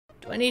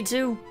Do I need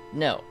to?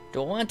 No.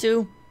 Do I want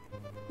to?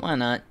 Why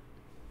not?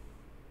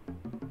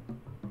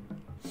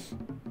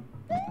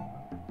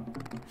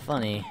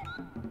 Funny.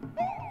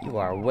 You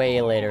are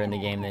way later in the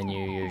game than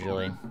you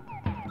usually.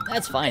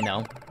 That's fine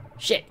though.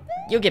 Shit.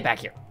 You get back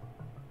here.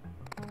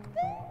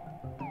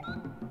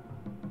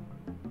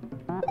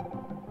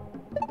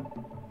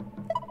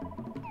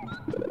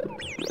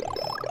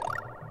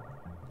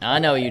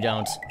 No, you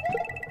don't.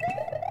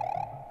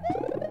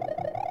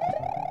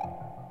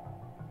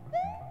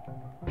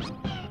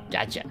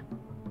 Gotcha.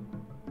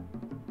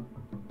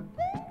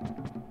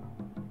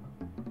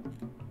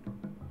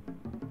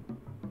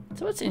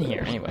 So what's in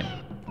here anyway?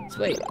 Let's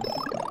wait.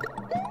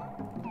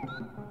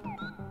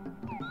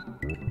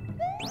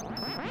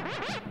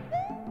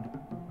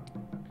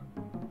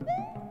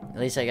 At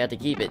least I got to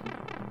keep it.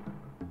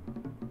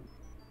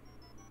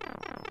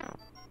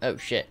 Oh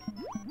shit.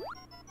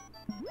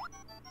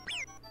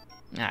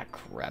 Ah,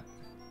 crap.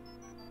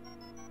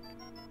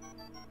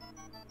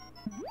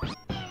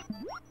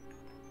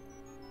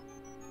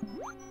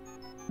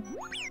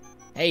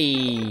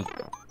 Hey!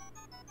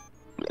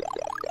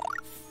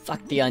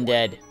 Fuck the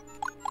undead.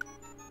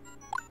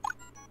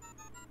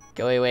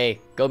 Go away.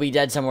 Go be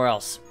dead somewhere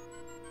else.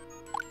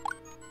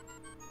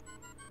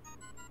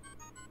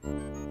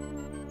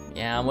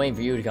 Yeah, I'm waiting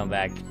for you to come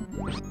back.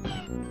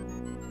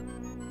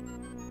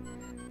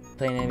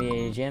 Playing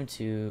NBA Jam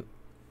 2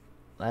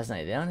 last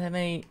night. They don't have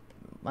any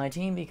my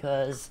team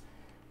because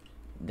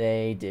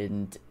they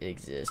didn't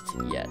exist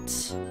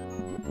yet.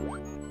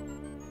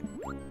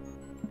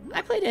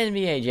 I played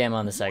NBA Jam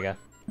on the Sega.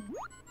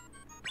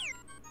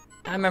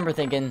 I remember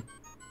thinking,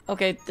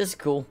 okay, this is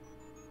cool.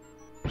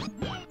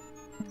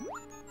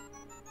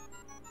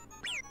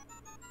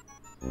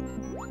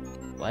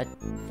 What?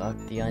 Fuck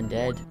the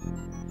undead?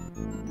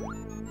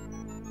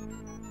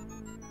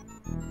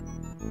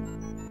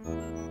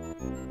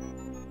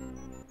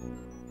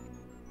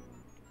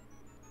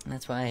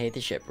 That's why I hate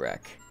the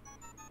shipwreck.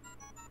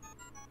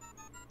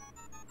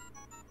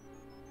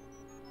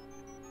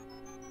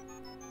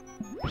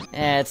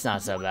 It's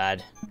not so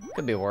bad.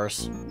 Could be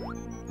worse.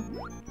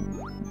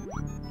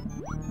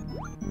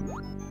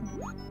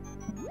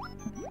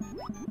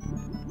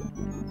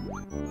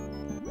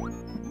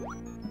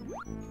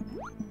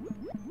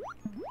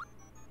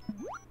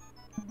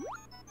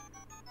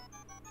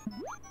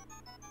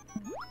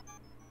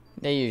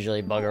 They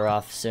usually bugger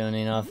off soon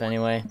enough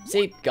anyway.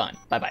 See? Gone.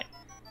 Bye-bye.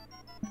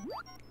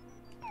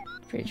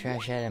 Pretty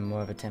trash head and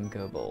more of a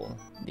Temco bowl.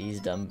 These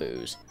dumb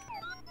boos.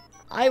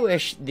 I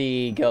wish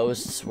the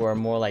ghosts were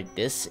more like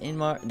this in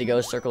the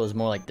ghost circle is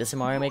more like this in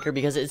Mario Maker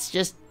because it's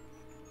just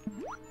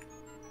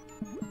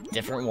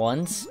different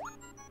ones.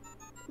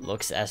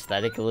 Looks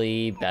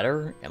aesthetically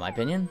better, in my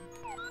opinion.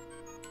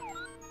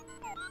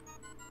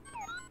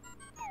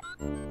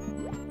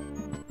 And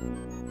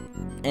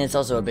it's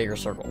also a bigger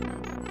circle.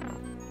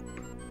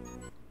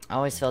 I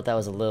always felt that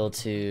was a little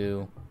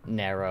too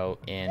narrow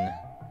in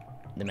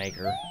the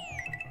Maker.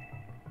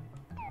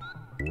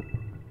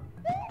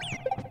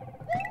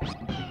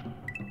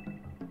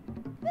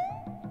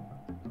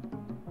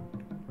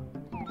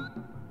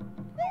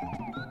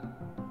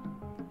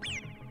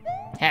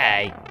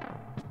 Hey!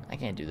 I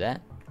can't do that.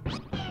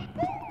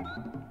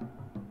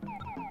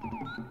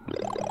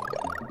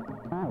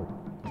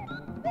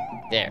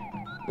 There.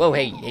 Whoa,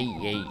 hey, hey,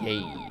 hey,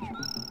 hey.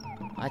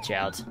 Watch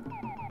out.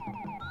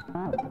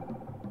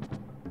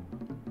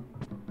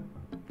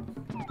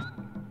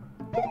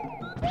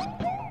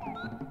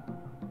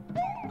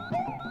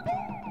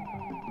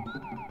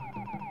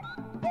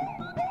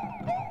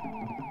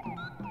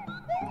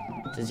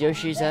 Does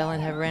Yoshi's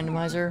Island have a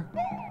randomizer?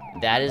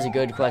 That is a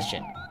good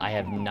question. I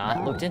have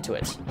not looked into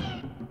it.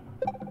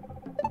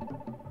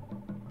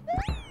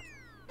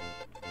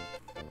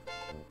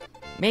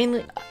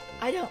 Mainly,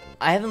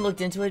 I haven't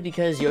looked into it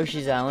because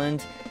Yoshi's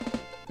Island,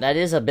 that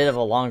is a bit of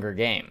a longer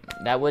game.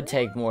 That would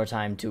take more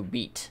time to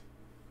beat.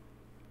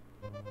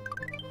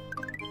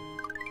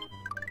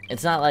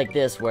 It's not like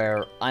this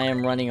where I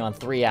am running on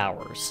 3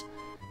 hours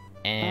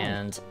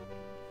and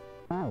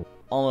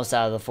almost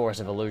out of the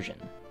Force of Illusion.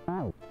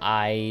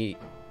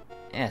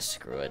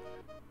 Screw it.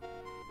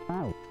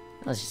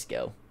 Let's just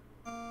go.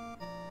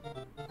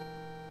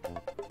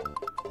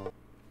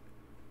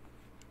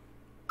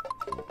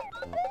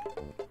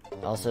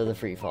 Also the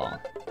free fall.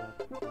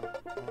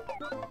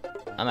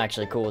 I'm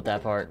actually cool with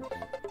that part.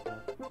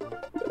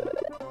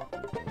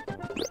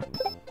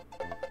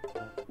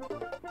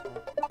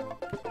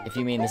 If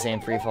you mean the same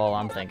free fall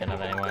I'm thinking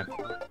of anyway.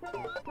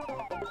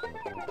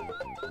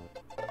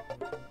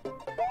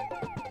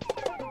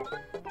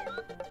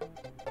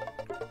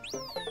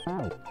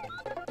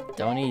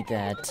 Don't eat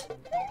that.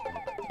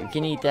 You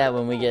can eat that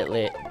when we get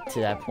lit to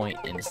that point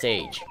in the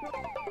stage.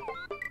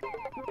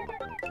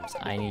 So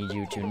I need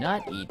you to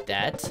not eat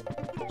that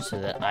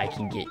so that I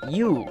can get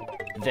you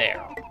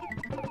there.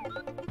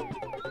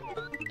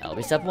 That'll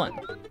be step 1.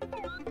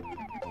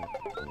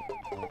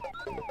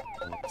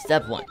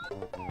 Step 1.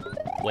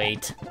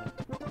 Wait.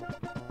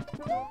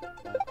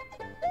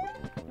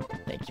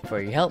 Thank you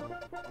for your help.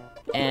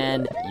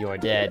 And you're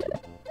dead.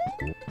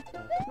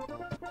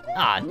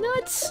 Ah,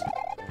 nuts!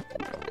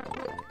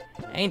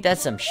 Ain't that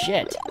some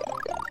shit?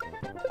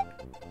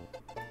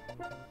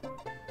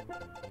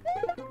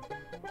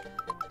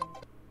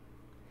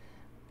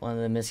 One of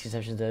the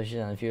misconceptions of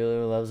shit on a few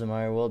levels of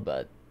Mario World,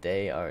 but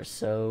they are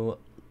so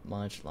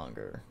much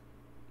longer.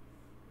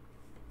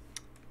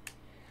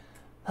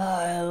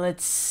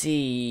 Let's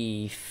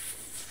see.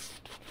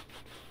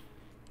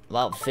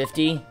 About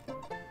 50?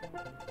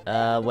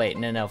 Wait,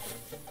 no.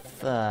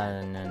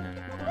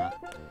 No.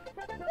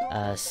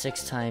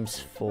 6 times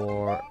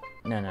 4.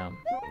 No.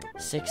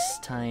 6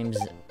 times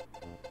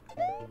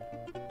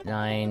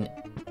 9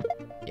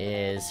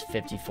 is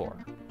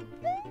 54.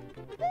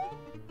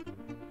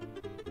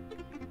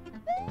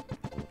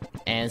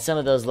 And some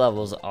of those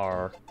levels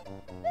are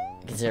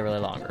considerably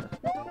longer.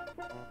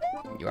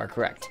 You are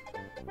correct.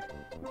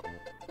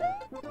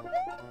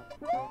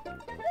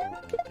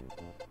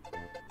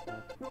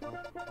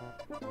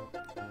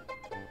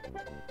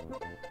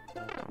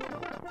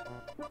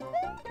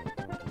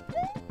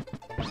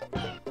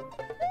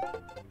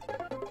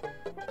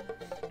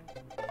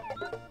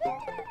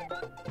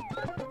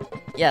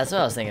 Yeah, that's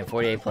what I was thinking.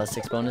 48 plus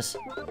 6 bonus.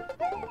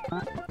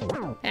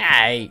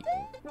 Hey!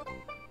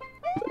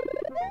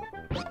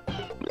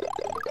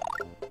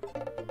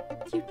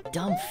 You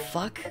dumb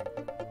fuck.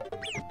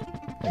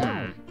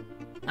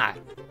 Ah,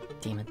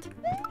 damn it.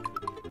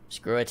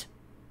 Screw it.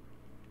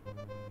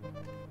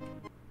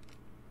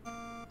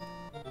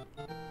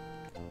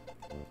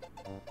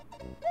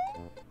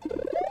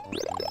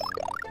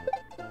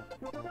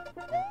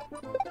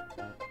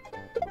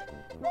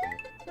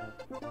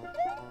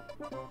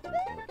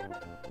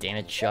 Damn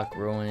it, Chuck,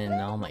 ruining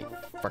all my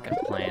frickin'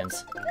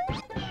 plans.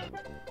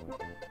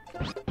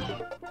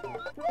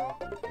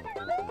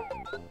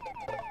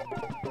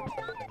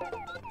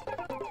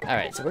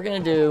 Alright, so we're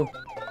gonna do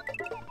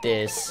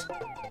this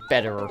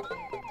betterer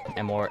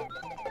and more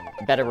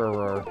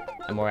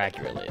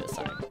accurately this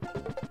time.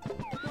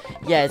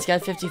 Yeah, it's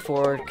got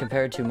 54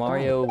 compared to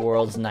Mario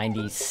World's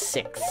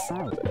 96.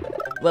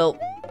 Well,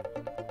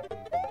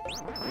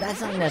 that's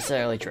not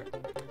necessarily true.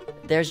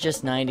 There's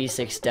just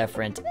 96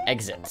 different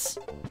exits.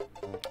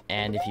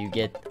 And if you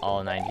get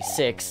all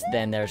 96,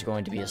 then there's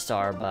going to be a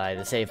star by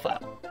the save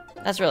file.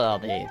 That's really all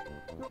they need.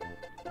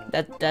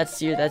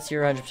 That's your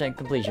 100%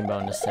 completion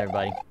bonus,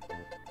 everybody.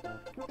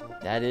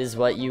 That is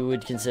what you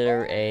would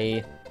consider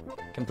a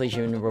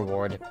completion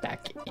reward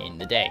back in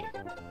the day.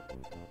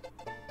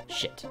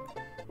 Shit.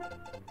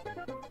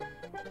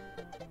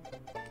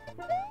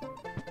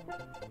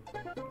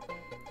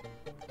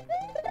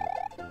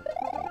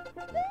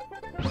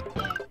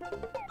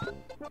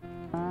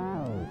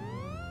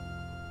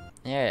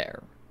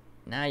 There.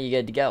 Now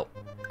you're good to go.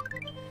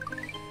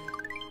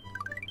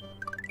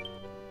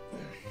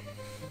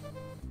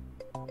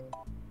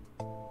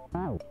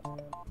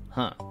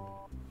 Huh.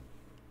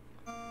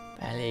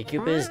 Valley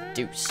Koopa's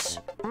Deuce.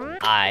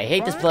 I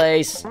hate this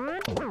place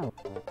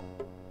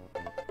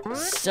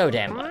so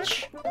damn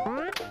much.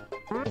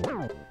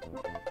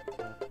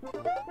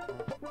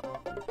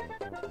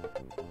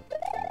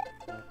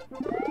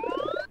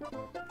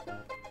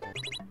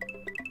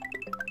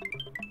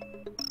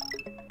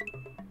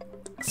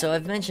 So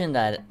I've mentioned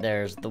that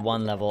there's the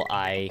one level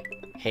I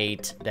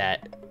hate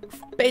that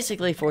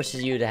basically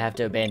forces you to have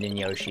to abandon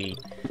Yoshi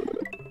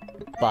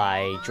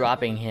by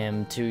dropping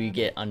him till you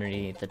get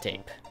underneath the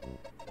tape.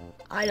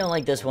 I don't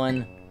like this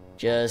one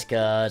just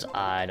cause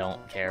I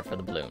don't care for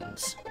the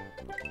balloons.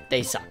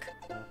 They suck.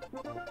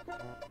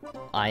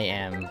 I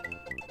am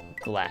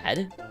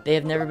glad they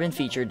have never been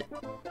featured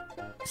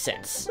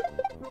since.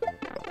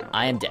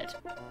 I am dead.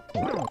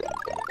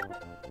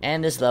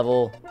 And this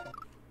level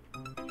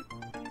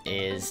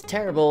is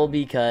terrible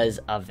because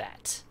of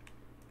that.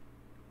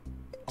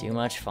 Too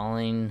much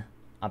falling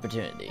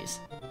opportunities.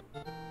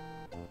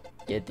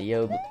 Get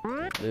the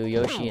blue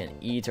Yoshi and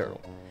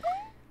E-Turtle.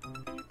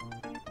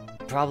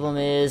 Problem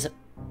is,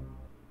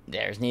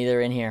 there's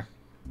neither in here.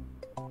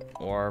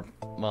 Or,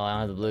 well, I don't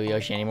have the blue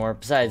Yoshi anymore.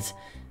 Besides,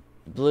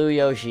 blue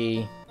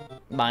Yoshi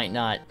might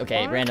not...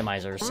 Okay,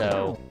 randomizer,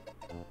 so...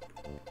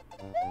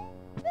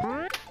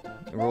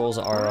 the rules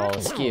are all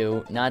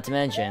askew. Not to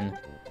mention,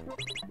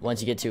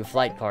 once you get to a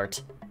flight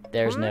part,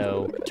 there's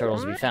no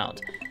turtles to be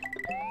found.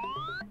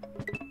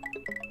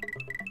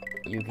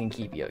 You can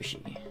keep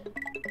Yoshi.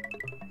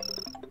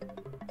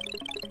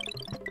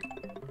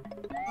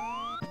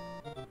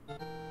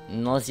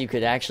 Unless you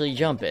could actually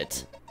jump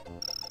it,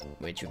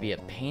 which would be a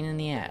pain in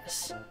the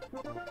ass.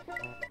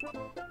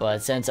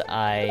 But since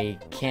I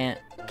can't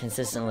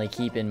consistently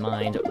keep in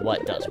mind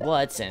what does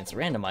what, since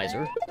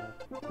randomizer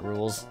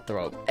rules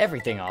throw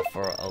everything off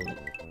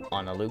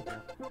on a loop.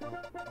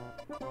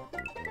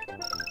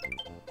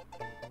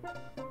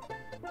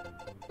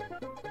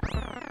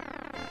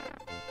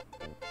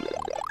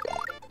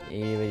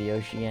 With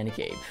Yoshi and a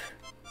cape.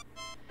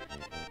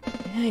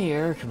 Yeah,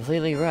 you're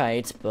completely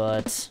right,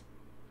 but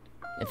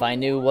if I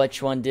knew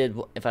which one did,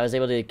 if I was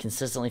able to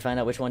consistently find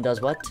out which one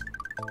does what,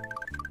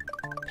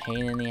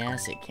 pain in the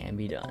ass, it can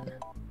be done.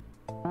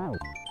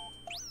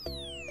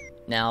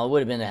 Now, it would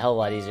have been a hell of a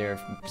lot easier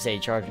if, say,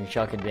 Charging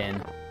Chuck had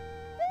been...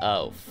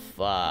 Oh,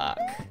 fuck.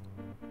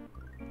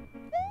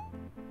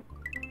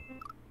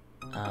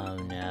 Oh,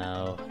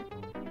 no.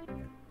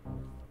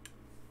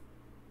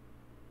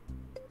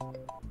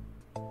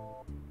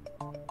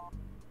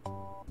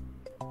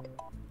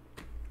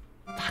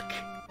 Fuck.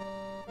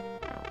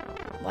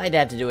 Why'd I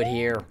have to do it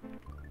here?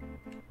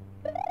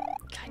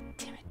 God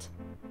damn it.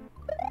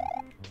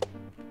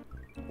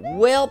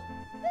 Well,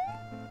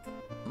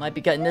 might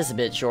be cutting this a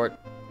bit short.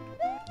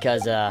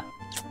 Because,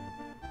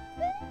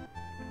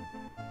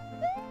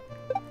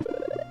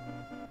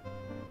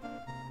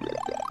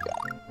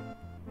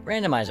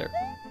 Randomizer.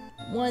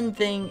 One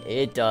thing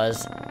it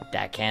does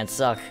that can't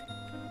suck.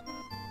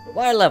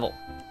 Water level.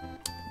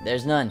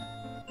 There's none.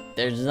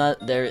 This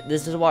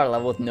is a water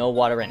level with no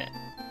water in it.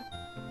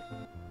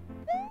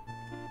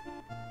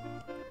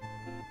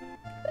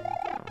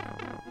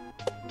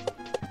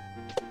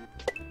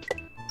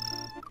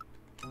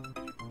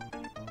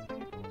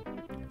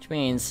 Which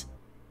means...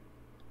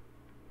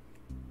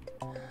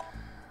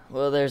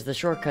 Well, there's the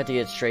shortcut to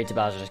get straight to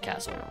Bowser's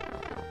Castle.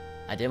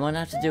 I didn't want to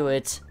have to do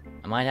it.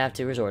 I might have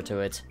to resort to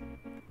it.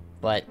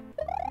 But...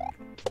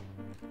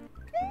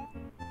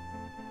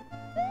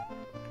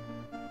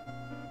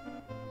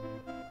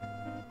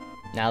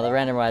 Now, the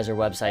randomizer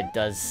website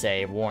does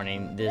say,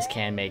 warning, this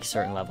can make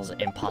certain levels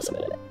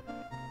impossible.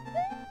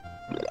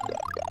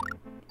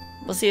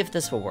 We'll see if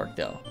this will work,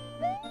 though.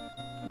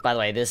 By the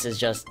way, this is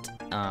just,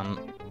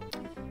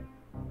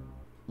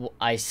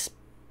 ice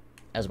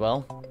as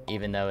well,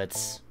 even though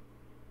it's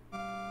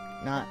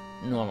not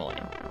normally.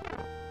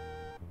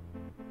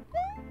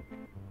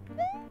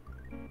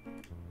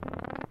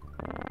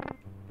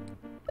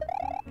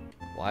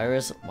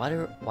 Waterless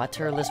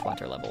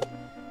water level.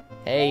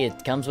 Hey,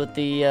 it comes with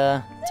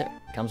the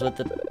comes with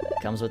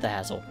the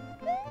hassle.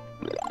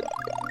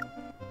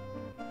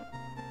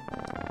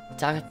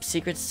 Top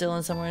secret's still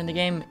in somewhere in the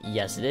game?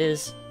 Yes, it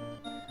is.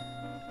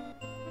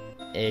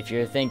 If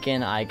you're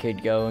thinking I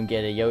could go and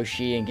get a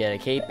Yoshi and get a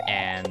cape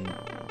and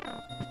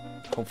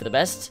hope for the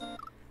best,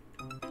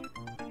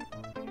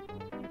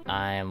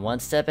 I am one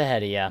step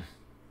ahead of ya.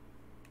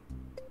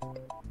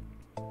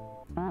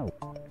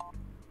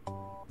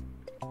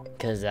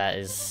 Because that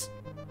is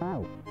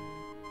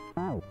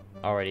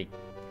already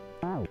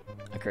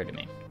occurred to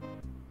me.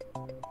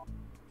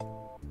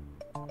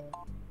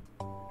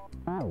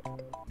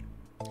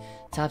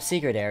 Top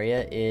secret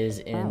area is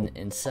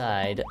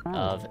inside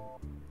of...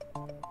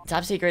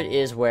 Top secret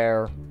is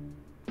where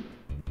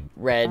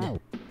red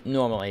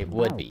normally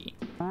would be.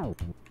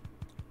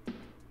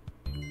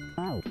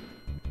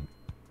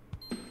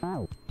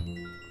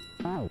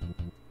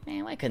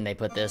 Man, why couldn't they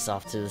put this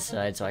off to the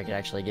side so I could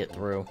actually get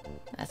through?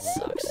 That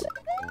sucks.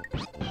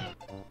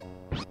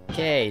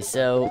 Okay,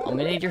 so I'm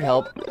gonna need your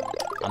help.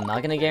 I'm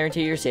not gonna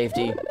guarantee your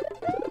safety.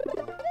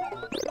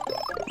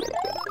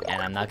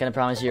 And I'm not gonna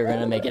promise you're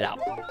gonna make it out.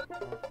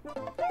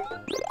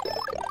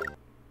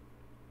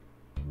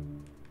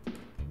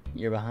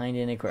 You're behind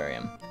an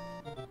aquarium.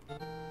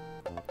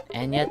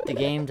 And yet the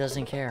game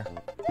doesn't care.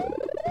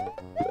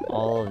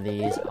 All of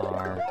these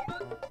are...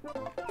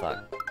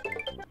 Fuck.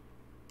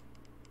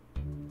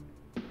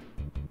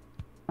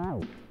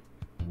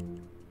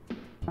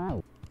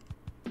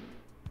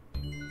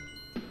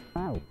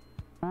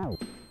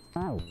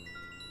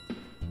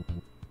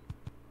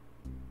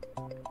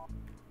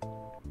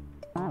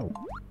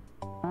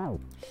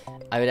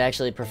 I would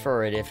actually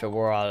prefer it if it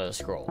were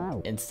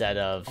auto-scroll instead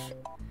of...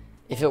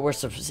 If it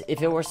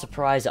were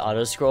surprise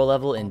auto-scroll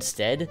level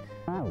instead,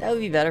 that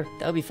would be better.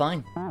 That would be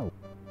fine.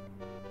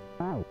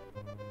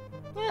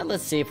 Yeah,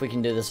 let's see if we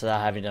can do this without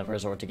having to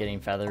resort to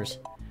getting feathers.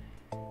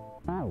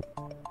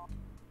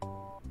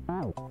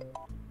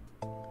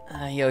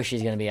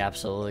 Yoshi's gonna be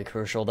absolutely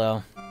crucial,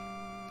 though.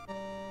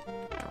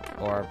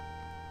 Or...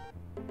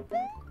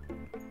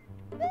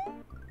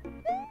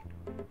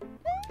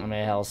 I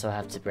may also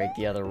have to break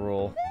the other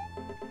rule.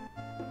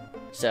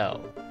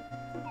 So,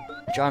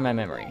 jar my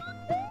memory.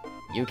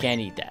 You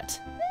can't eat that.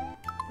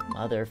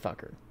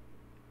 Motherfucker.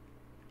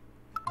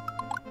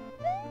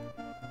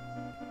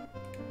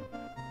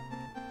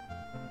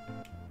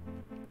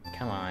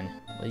 Come on.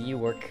 Will you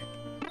work?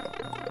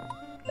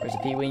 Where's the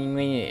P when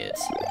we need it?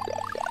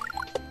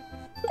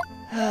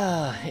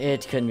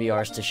 It couldn't be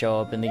ours to show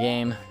up in the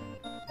game.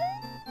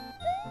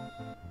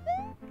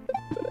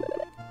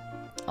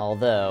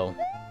 Although,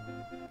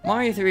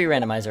 Mario 3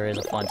 Randomizer is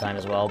a fun time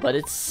as well, but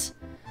it's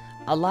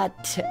a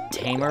lot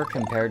tamer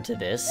compared to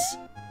this.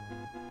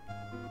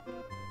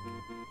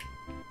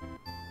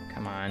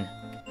 Come on.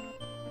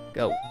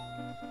 Go.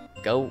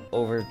 Go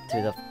over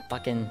to the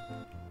fucking...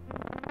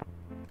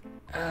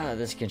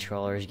 this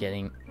controller's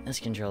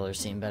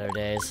seen better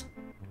days.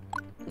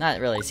 Not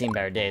really seen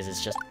better days,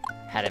 it's just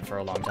had it for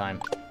a long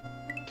time.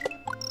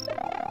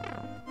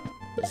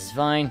 This is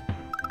fine.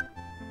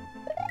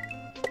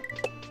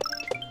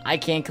 I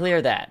can't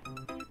clear that.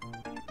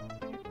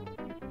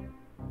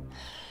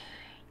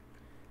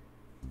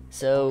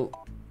 So...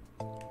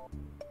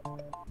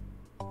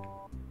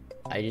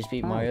 I just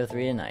beat Mario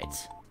 3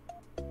 tonight.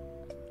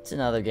 It's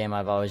another game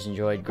I've always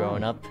enjoyed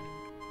growing up.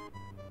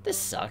 This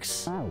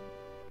sucks.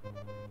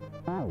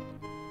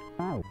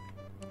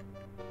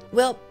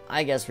 Well,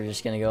 I guess we're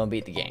just gonna go and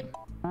beat the game.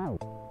 I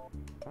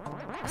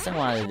still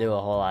wanted to do a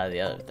whole lot of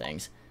the other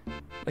things,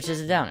 which is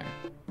a downer.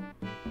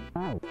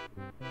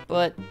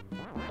 But,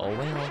 oh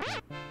well.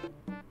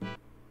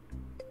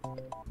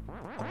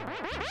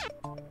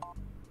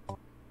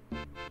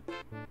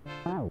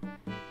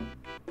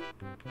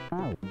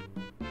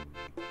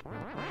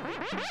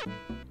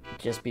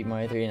 Just beat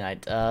Mario 3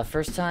 tonight.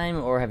 First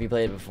time, or have you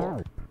played it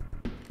before?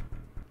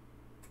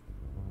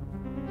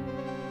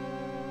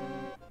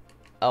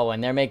 Oh,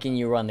 and they're making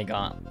you run the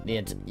gauntlet.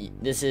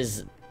 This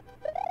is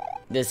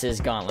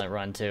Gauntlet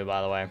Run too,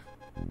 by the way.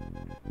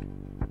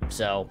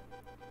 So,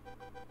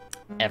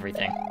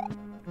 everything.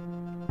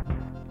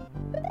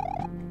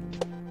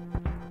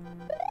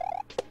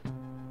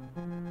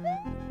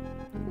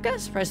 I'm kinda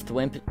surprised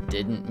Thwimp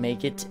didn't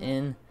make it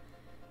in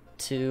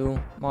to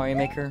Mario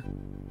Maker.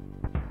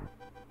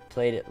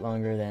 Played it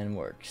longer than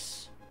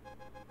works.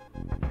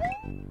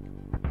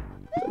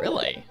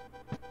 Really?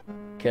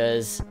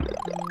 Because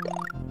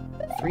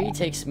 3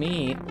 takes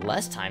me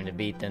less time to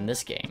beat than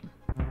this game.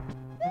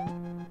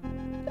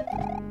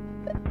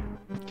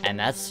 And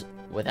that's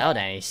without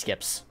any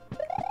skips.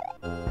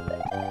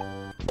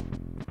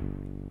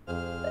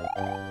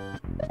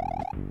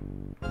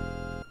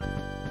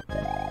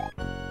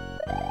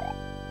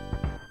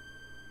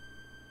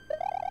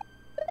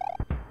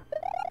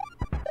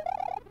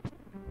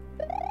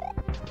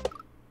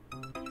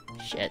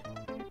 Shit.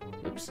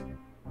 Oops.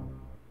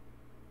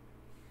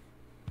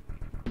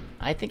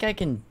 I think I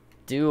can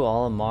do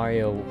all of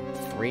Mario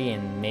 3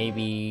 in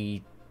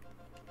maybe,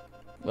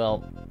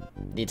 well,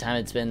 the time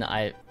it's been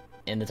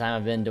in the time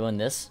I've been doing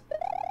this,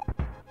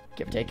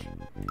 give or take.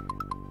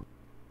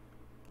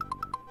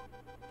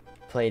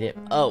 Played it.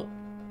 Oh,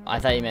 I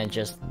thought you meant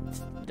just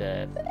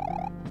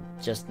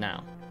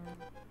now.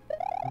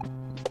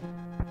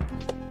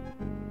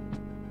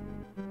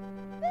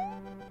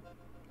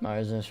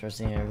 Mario's the first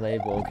thing I ever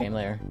played. World came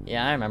later.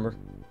 Yeah, I remember.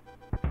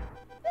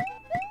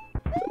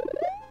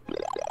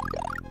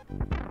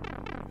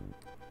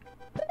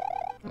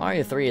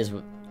 Mario 3 is...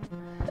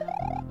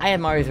 I had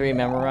Mario 3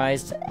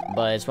 memorized,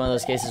 but it's one of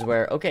those cases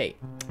where, okay,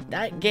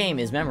 that game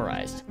is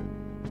memorized.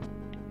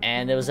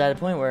 And it was at a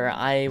point where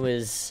I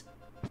was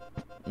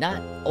not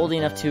old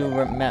enough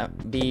to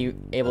be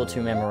able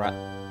to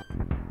memorize.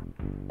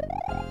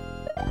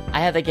 I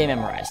had that game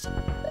memorized.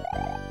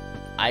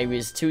 I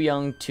was too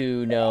young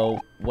to know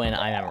when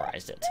I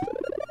memorized it.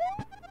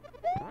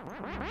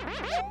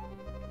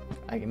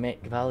 I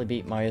could probably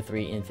beat Mario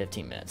 3 in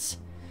 15 minutes.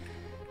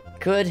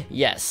 Could?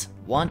 Yes.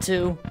 Want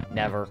to?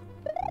 Never.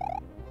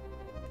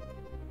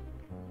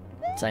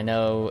 So I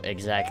know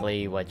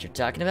exactly what you're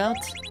talking about.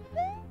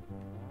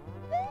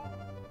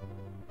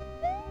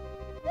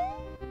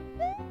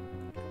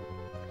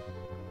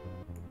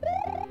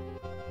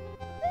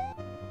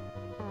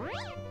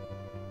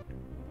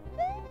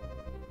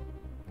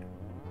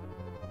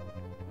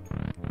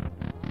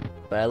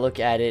 But I look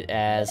at it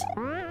as,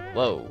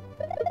 whoa,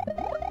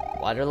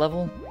 water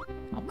level?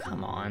 Oh,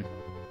 come on.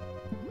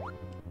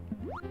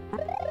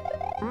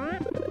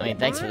 I mean,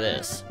 thanks for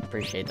this.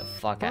 Appreciate the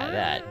fuck out of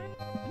that.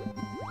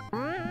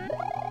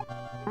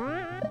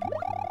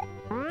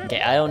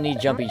 Okay, I don't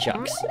need jumpy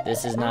chucks.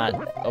 This is not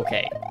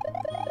okay.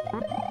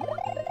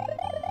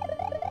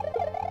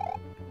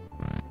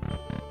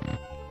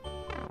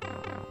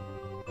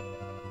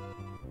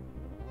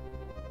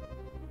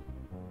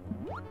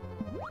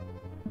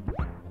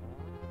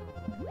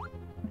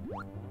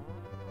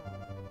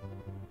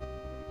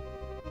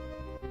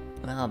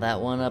 Well,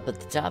 that one up at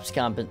the top's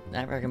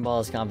that wrecking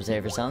ball is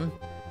compensated for something.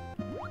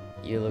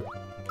 You look...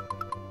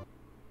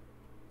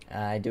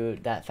 I do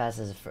it that fast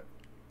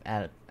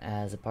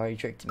as a party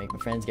trick to make my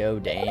friends go,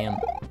 damn.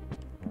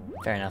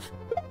 Fair enough.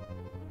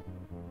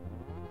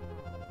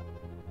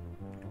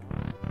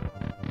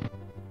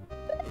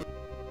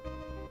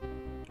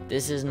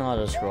 This is an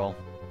auto-scroll.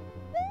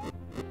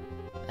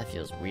 That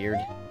feels weird.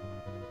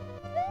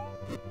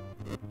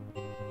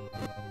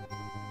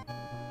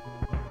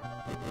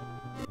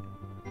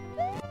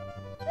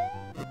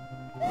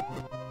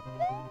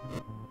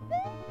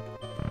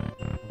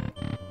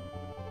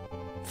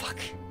 Fuck.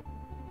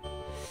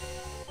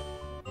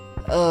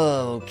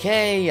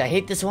 Okay, I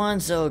hate this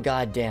one so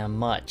goddamn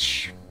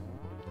much.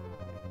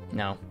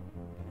 No.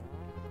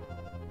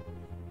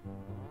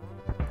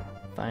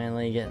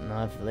 Finally getting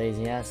off the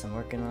lazy ass. I'm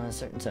working on a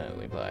certain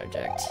Toby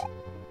project.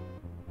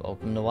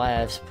 Welcome to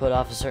why I've put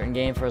off a certain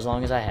game for as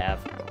long as I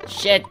have.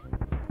 Shit!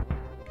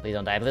 Please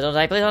don't die, please don't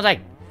die, please don't die!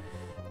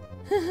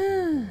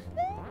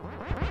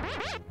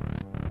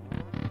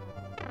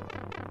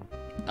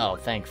 Oh,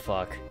 thank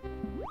fuck.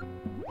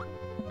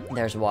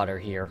 There's water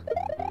here.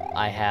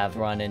 I have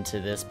run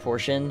into this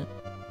portion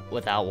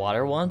without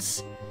water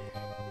once,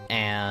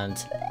 and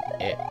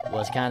it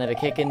was kind of a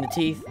kick in the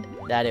teeth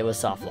that it was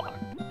soft lock.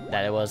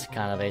 That it was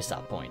kind of a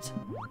stop point.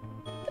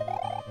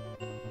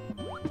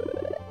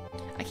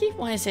 I keep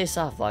wanting to say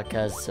soft lock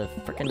because of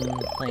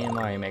freaking playing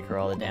Mario Maker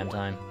all the damn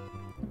time.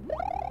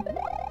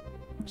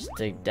 Just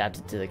to adapt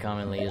it to the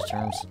commonly used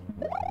terms.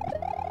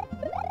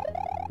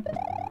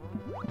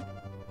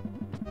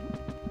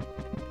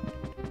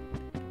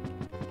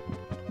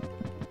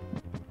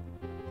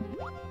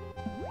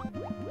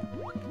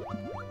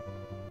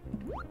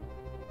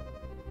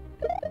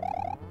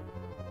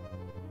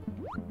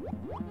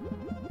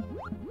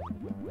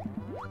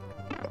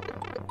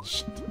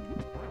 Shit.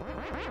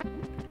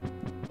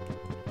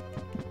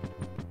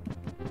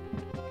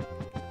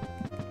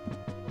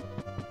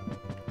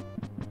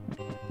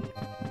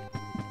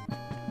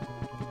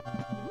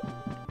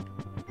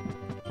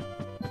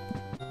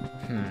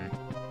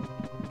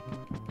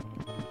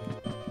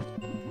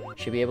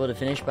 Should be able to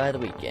finish by the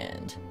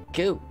weekend.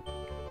 Cool.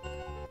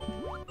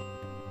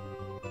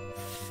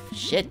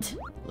 Shit.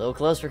 A little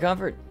close for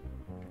comfort.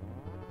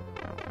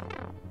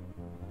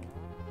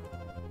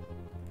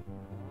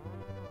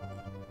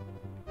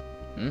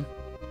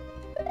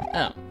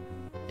 Oh.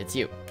 It's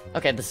you.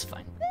 Okay, this is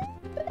fine.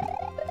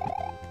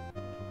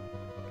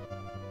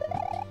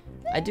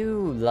 I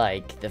do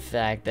like the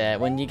fact that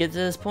when you get to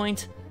this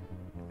point,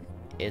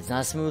 it's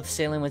not smooth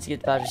sailing once you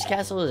get to Bowser's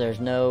Castle.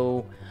 There's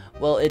no...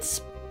 Well,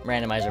 it's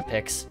randomizer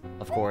picks,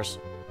 of course.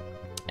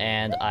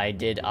 And I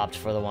did opt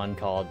for the one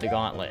called the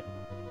Gauntlet,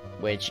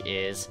 which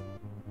is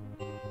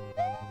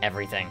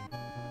everything.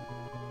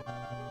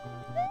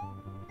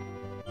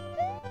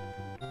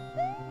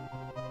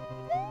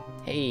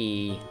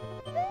 Hey,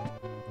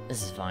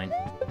 this is fine.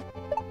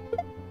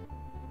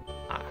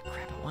 Ah,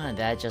 crap, I wanted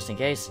that just in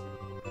case.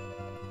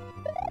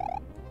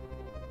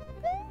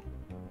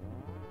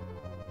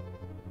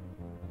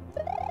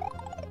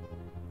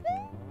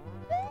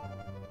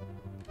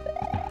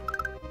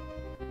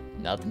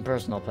 Nothing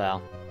personal,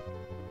 pal.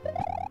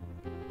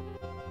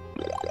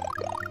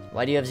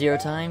 Why do you have 0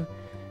 time?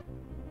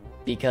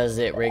 Because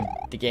the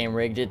game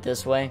rigged it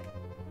this way.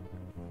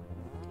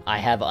 I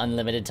have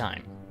unlimited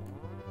time,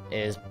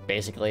 is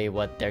basically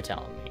what they're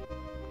telling me.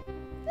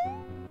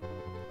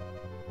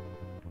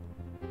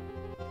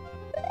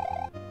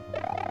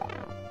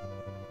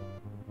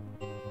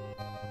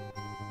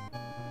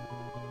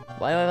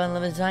 Why do I have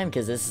unlimited time?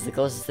 Because this is the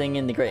closest thing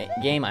in the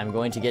game I'm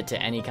going to get to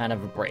any kind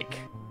of a break.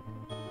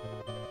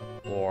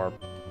 Or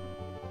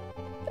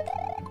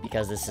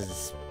because this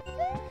is...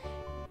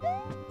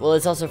 Well,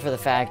 it's also for the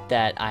fact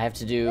that I have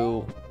to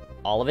do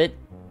all of it,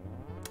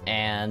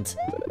 and...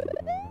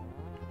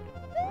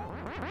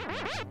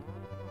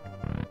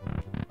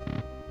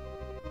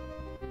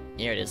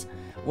 Here it is.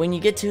 When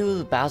you get to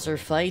the Bowser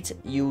fight,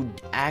 you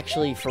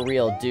actually, for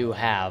real, do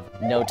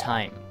have no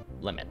time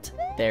limit.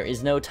 There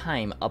is no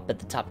time up at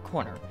the top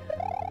corner.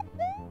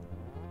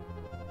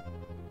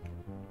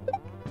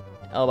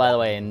 Oh, by the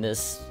way, and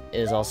this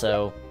is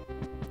also...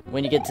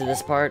 When you get to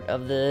this part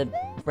of the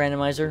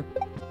randomizer,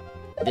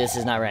 this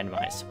is not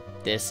randomized.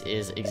 This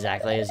is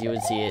exactly as you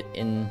would see it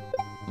in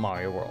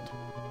Mario World.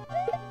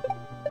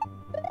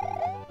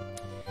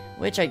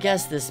 Which I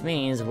guess this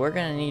means we're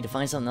gonna need to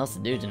find something else to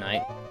do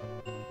tonight.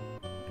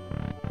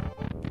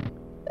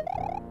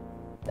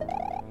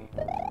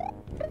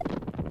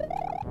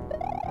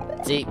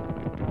 See,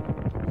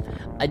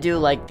 I do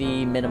like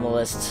the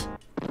minimalist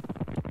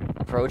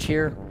approach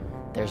here.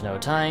 There's no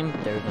time,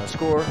 there's no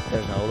score,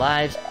 there's no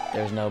lives,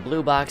 there's no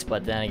blue box,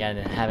 but then again,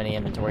 I didn't have any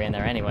inventory in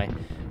there anyway.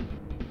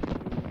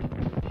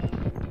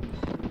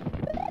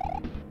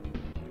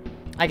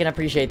 I can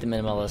appreciate the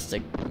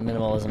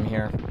minimalism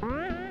here.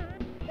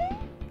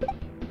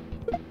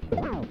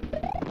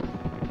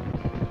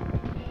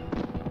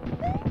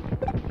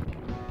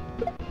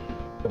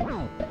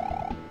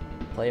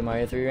 Play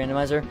Mario 3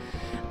 randomizer.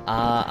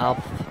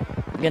 I'm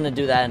gonna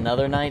do that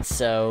another night,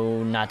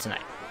 so not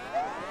tonight.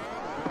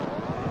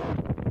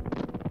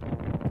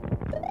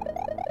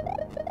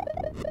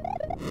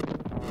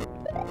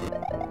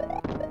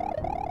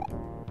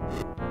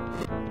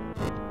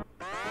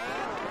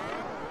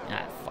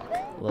 Ah, fuck.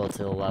 A little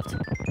to the left.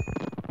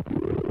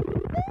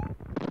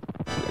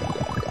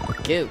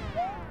 Cute.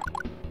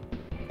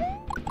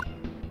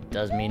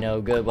 Does me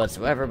no good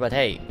whatsoever, but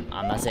hey,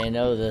 I'm not saying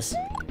no to this.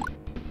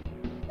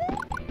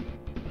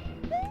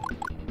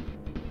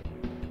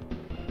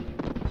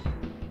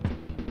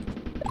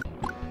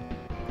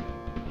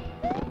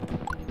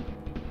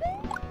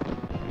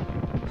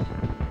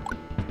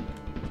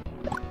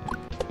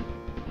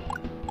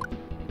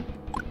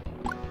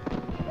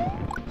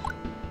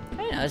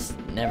 I just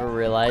never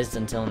realized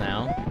until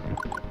now.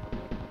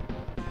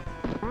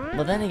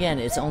 Well, then again,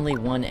 it's only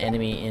one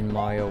enemy in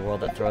Mario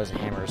World that throws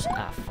hammers.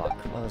 Ah, fuck.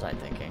 What was I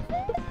thinking?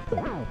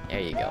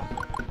 There you go.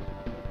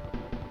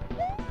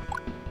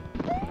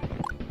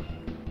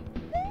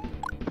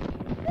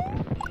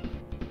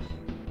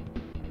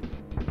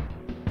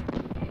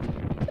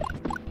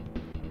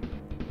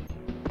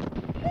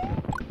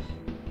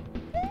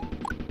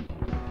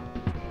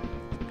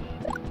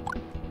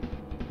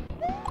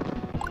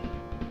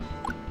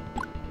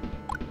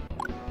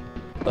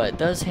 But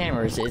those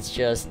hammers, it's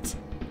just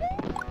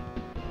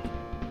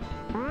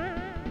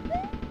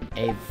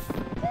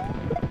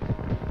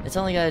it's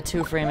only got a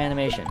 2-frame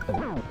animation.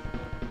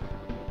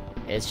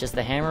 It's just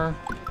the hammer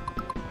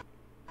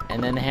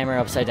and then the hammer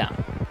upside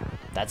down.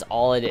 That's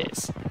all it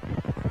is.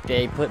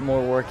 They put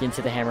more work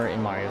into the hammer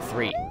in Mario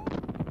 3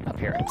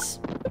 appearance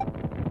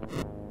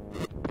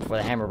for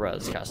the Hammer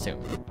Bros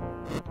costume.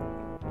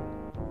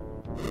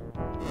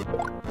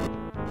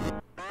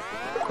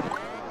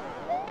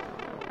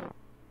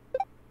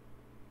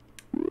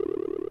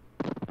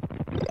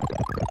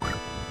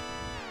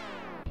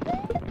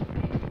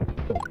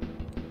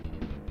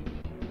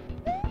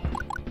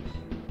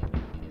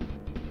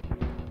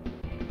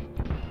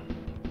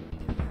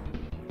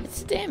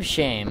 It's a damn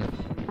shame.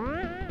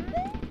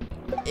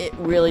 It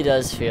really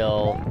does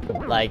feel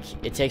like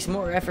it takes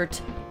more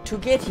effort to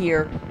get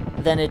here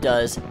than it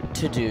does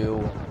to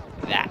do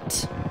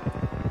that.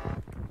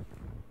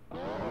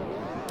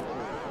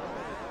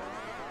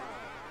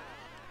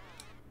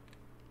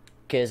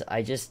 Because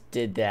I just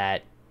did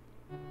that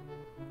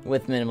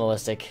with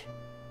minimalistic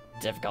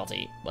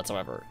difficulty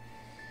whatsoever.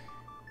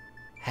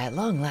 At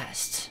long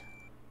last,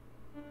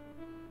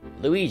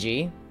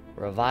 Luigi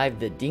revived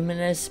the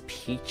demoness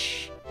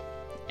Peach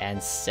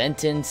and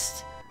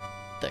sentenced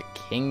the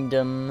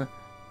kingdom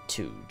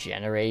to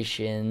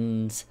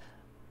generations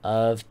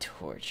of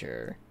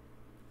torture.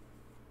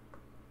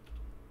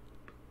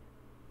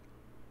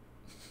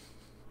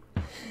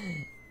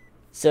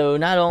 So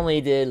not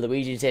only did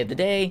Luigi save the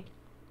day,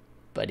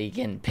 but he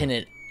can pin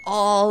it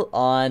all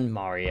on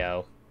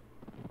Mario.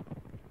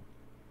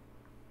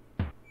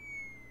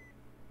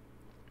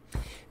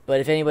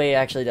 But if anybody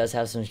actually does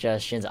have some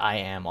suggestions, I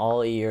am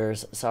all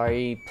ears.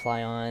 Sorry,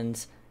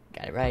 Plions.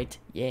 Got it right.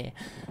 Yeah.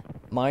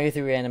 Mario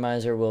 3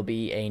 Randomizer will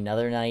be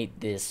another night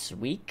this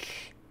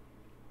week.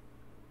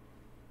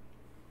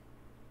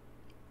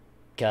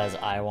 So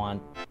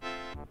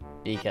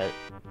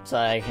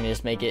I can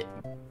just make it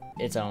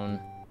its own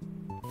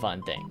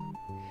fun thing.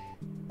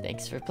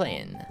 Thanks for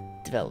playing,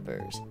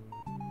 developers.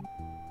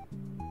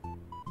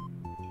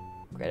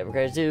 Credit where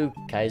credit's due,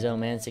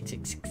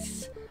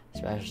 KaizoMan666.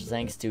 Special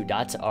thanks to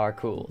Dots Are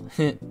Cool.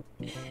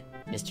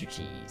 Mr.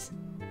 Cheese.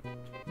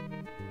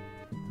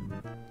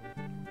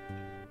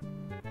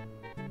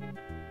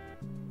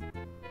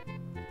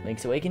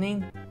 Link's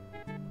Awakening?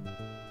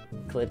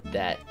 Clip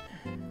that.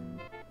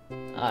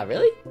 Ah,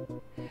 really?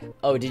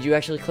 Oh, did you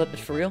actually clip it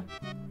for real?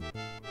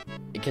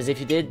 Because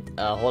if you did,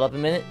 hold up a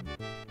minute.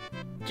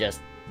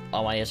 I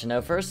want yes or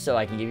no first, so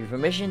I can give you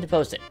permission to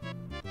post it.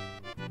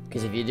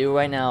 Because if you do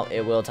right now,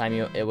 it will time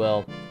you, it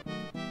will...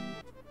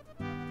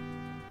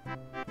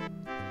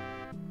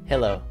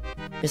 Hello,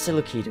 Mr.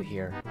 Lokitu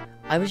here.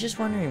 I was just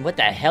wondering, what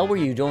the hell were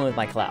you doing with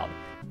my cloud?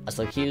 Us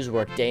Lokitus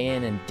work day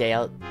in and day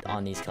out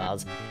on these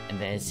clouds, and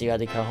then you had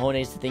the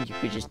cojones to think you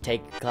could just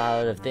take a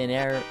cloud of thin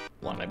air.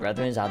 One of my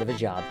brethren is out of a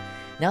job.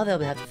 Now they'll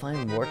have to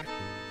find work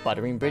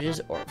buttering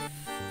bridges or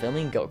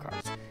filming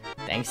go-karts.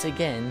 Thanks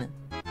again.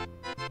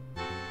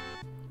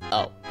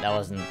 Oh, that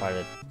wasn't part of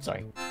it.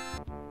 Sorry.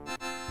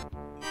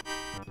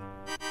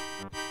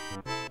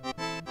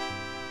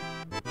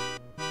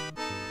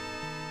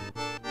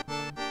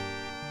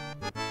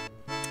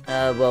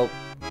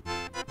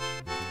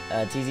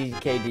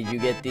 TZK, did you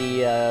get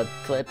the,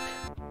 clip?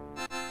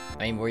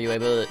 I mean, were you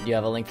able to, do you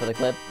have a link for the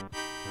clip?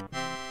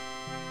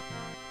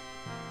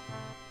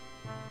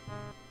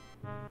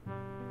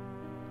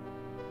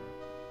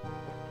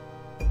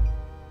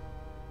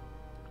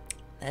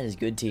 That is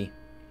good tea.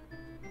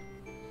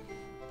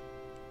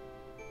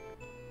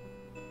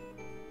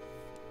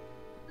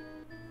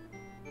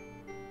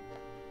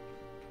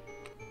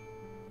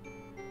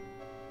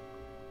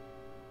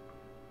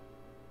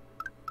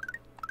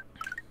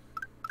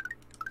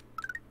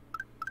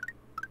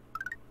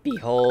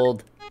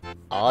 Behold,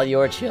 all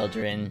your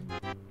children,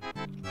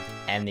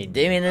 and the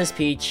demoness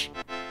Peach,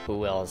 who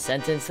will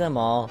sentence them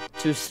all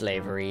to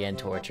slavery and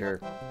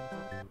torture.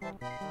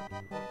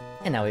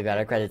 And now we got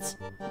our credits.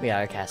 We got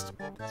our cast.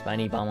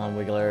 Spiny, Bonbon,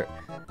 Wiggler.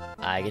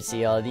 I can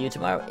see all of you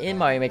tomorrow in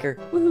Mario Maker.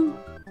 Woohoo!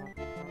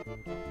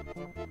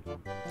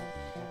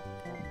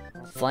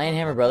 Flying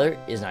Hammer Brother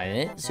is not in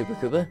it. Super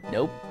Koopa,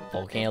 nope.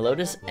 Volcano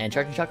Lotus and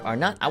Charging Chuck are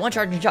not. I want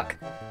Charging Chuck!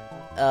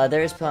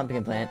 There is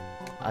Pumpkin Plant.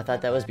 I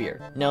thought that was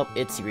beer. Nope,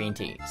 it's green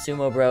tea.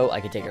 Sumo Bro,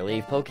 I could take or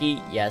leave. Pokey,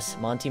 yes.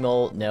 Monty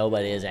Mole, no,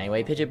 but it is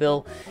anyway. Pidgeot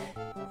Bill,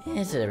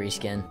 it's a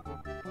reskin.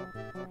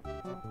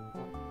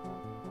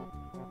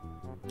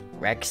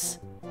 Rex.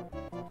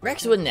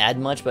 Rex wouldn't add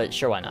much, but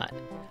sure, why not?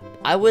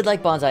 I would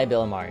like Bonsai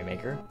Bill and Mario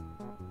Maker.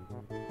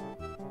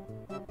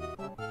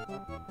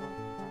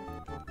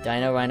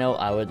 Dino Rhino,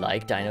 I would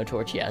like. Dino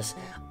Torch, yes.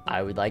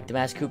 I would like the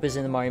Masked Koopas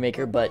in the Mario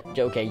Maker, but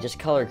okay, just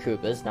color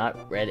Koopas,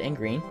 not red and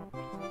green.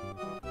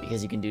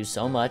 Because you can do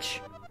so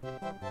much.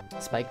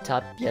 Spike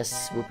Top,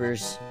 yes.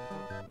 Swoopers.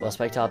 Well,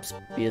 Spike Tops,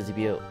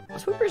 BSDB.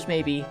 Swoopers,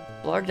 maybe.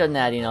 Blarg doesn't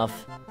add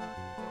enough.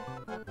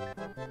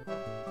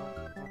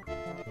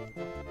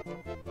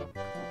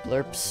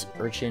 Blurps,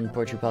 Urchin,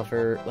 Porchu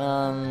Puffer.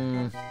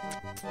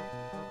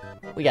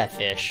 We got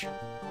Fish.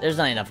 There's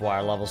not enough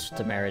water levels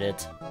to merit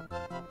it.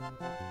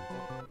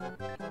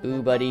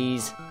 Ooh,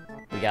 buddies.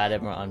 We got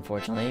it,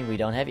 unfortunately. We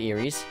don't have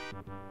Eries.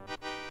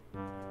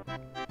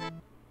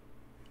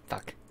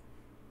 Fuck.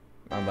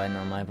 Wrong button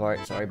on my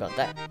part. Sorry about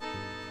that.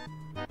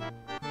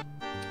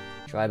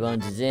 Dry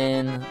Bones is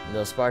in.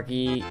 Little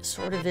Sparky,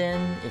 sort of in.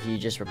 If you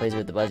just replace it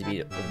with the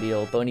Buzzy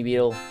Beetle, Bony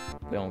Beetle,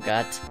 we don't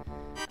got.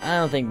 I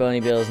don't think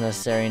Bony Beetle is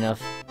necessary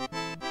enough.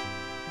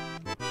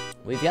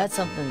 We've got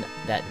something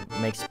that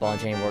makes Ball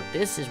and Chain work.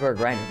 This is where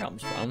Grinder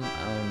comes from.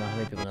 I don't know how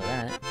many people know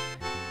that.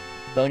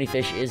 Bony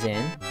Fish is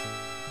in.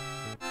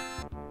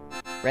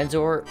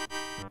 Renzor,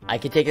 I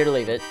can take it or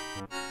leave it.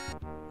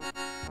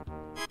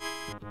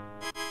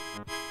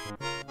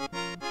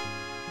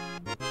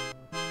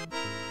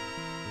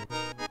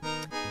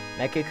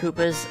 Mecha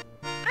Koopas,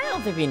 I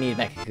don't think we need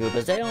Mecha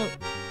Koopas. They don't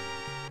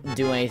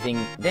do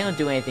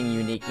anything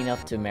unique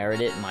enough to merit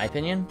it, in my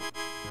opinion.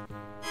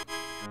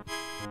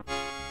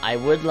 I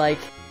would like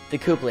the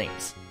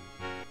Kooplings.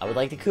 I would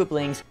like the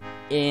Kooplings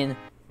in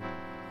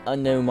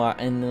in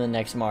the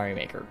next Mario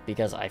Maker,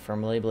 because I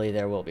firmly believe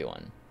there will be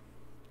one.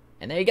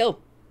 And there you go.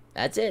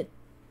 That's it.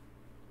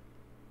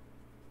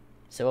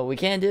 So what we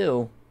can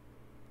do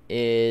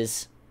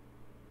is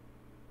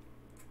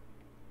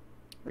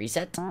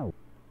reset.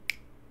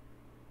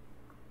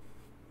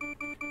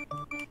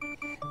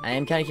 I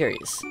am kind of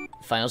curious.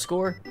 Final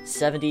score,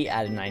 70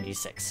 out of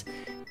 96.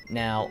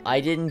 Now,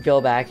 I didn't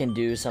go back and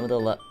do some of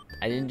the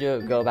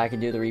go back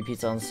and do the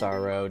repeats on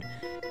Star Road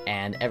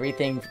and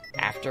everything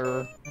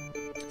after.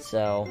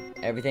 So,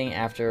 everything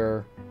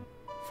after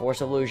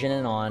Force of Illusion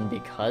and on,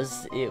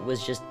 because it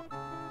was just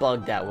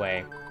bugged that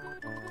way.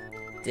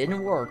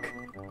 Didn't work.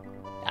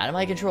 Out of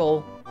my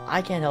control.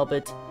 I can't help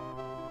it.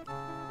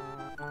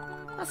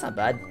 That's not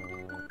bad.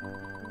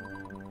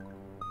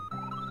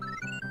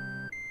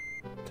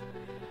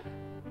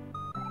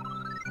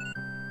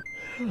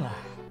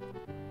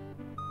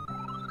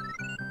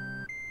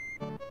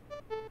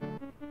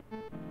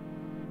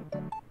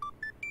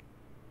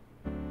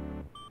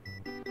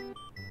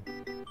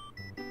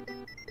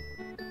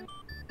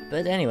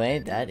 But anyway,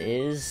 that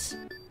is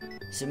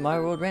Super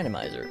Mario World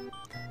Randomizer.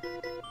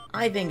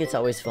 I think it's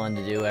always fun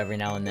to do every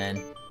now and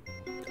then.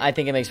 I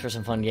think it makes for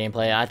some fun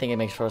gameplay. I think it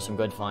makes for some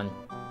good fun.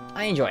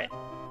 I enjoy it.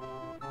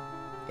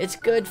 It's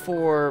good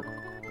for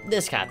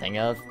this kind of thing,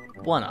 of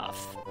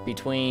one-off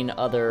between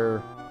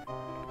other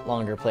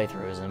longer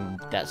playthroughs and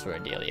that sort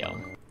of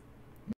dealio.